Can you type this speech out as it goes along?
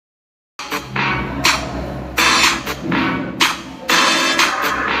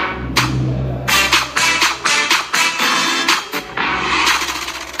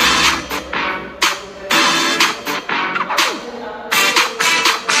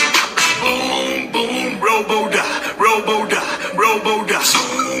Robo-da, Robo-da, Robo-da.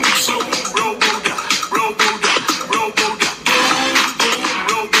 Zoom, zoom, Robo-da, Robo-da, Robo-da. Boom, boom,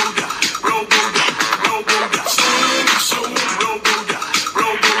 Robo-da, Robo-da, Robo-da. Zoom, zoom, Robo-da,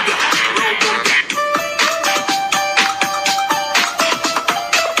 Robo-da, Robo-da.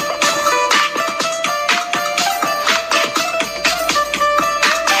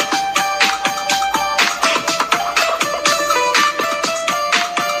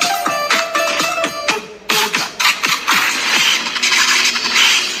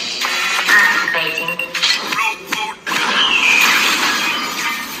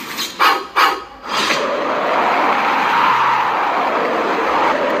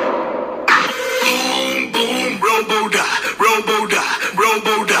 Robo-da, Robo-da,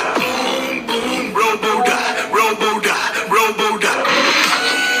 Robo-da. Boom, boom, Robo-da, Robo-da, Robo-da.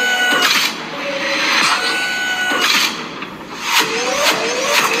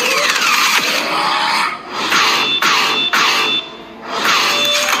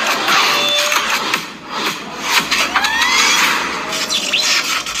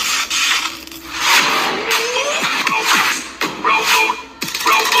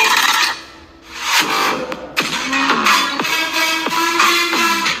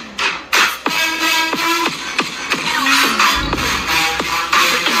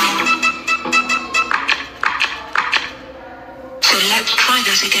 So let's try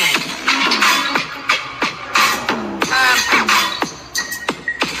this again.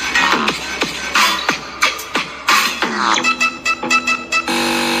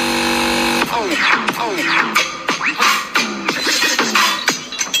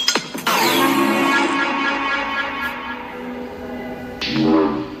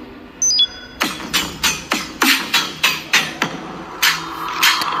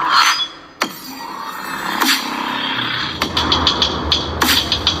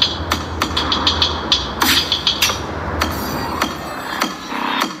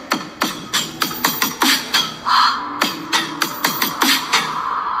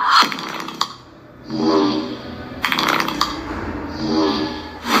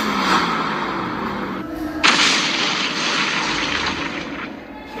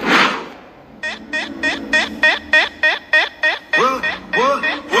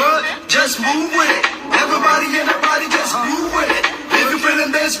 What? Just move with it. Everybody in the body, just move with it. If you're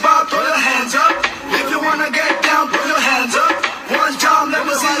feeling this vibe, throw your hands up. If you wanna get down, throw your hands up. One time, let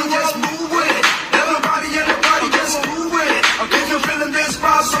me see you just move with it. Everybody in the body, just move with it. If you're feeling this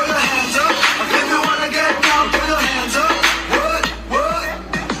vibe, throw your hands up. If you wanna get down, throw your hands up. What?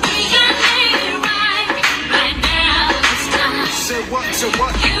 We can make it right now. It's time. Say what?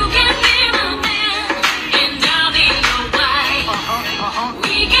 You can make